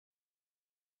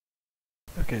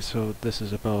Okay, so this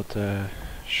is about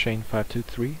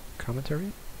Shane523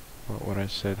 commentary. What I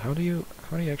said. How do you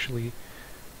actually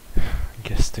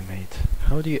guesstimate?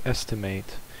 How do you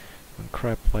estimate when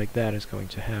crap like that is going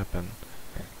to happen?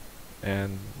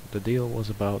 And the deal was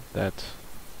about that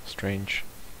strange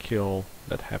kill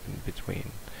that happened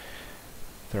between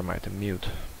Thermite and Mute.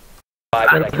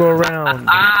 Let's go around.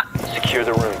 Secure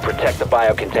the room. Protect the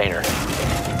biocontainer.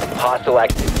 Hostile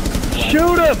active.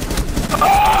 Shoot him!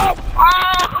 Oh!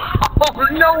 Oh!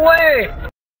 No way!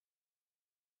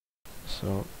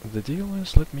 So the deal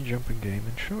is, let me jump in game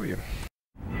and show you.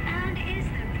 And is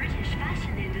the British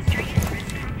fashion industry at risk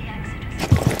from the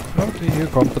exodus? How do you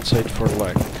compensate for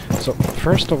lag? So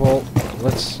first of all,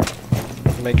 let's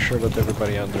make sure that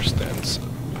everybody understands.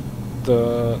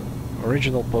 The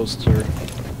original poster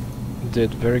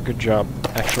did very good job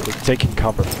actually taking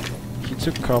cover. He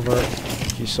took cover,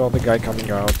 he saw the guy coming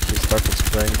out, he started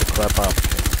spraying the crap out of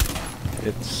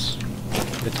him.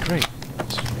 It's great.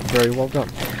 It's very well done.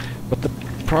 But the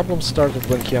problem started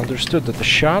when he understood that the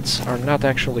shots are not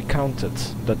actually counted,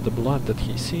 that the blood that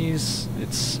he sees,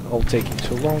 it's all taking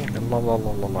too long, and la la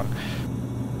la la la.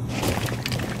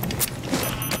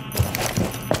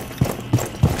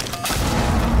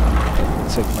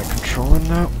 Let's take my controller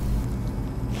now.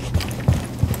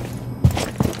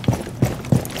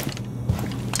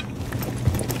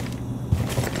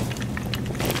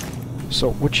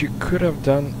 So what you could have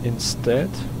done instead,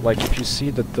 like if you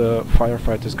see that the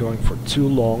firefight is going for too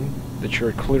long, that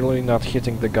you're clearly not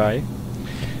hitting the guy,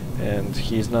 and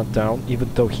he's not down,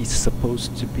 even though he's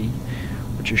supposed to be,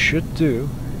 what you should do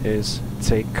is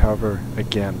take cover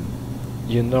again.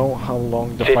 You know how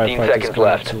long the 15 firefight is seconds going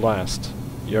left. to last.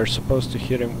 You're supposed to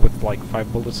hit him with like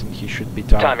 5 bullets and he should be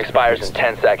down. Time expires in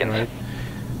 10 seconds. Right?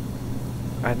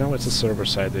 I know it's a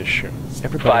server-side issue.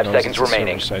 Everybody 5 knows seconds it's a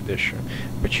remaining. server-side issue.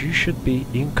 But you should be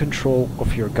in control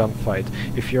of your gunfight.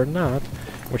 If you're not,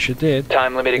 what you did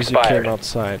Time limit is you expired. came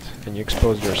outside and you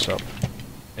exposed yourself.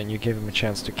 And you gave him a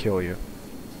chance to kill you.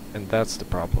 And that's the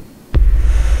problem.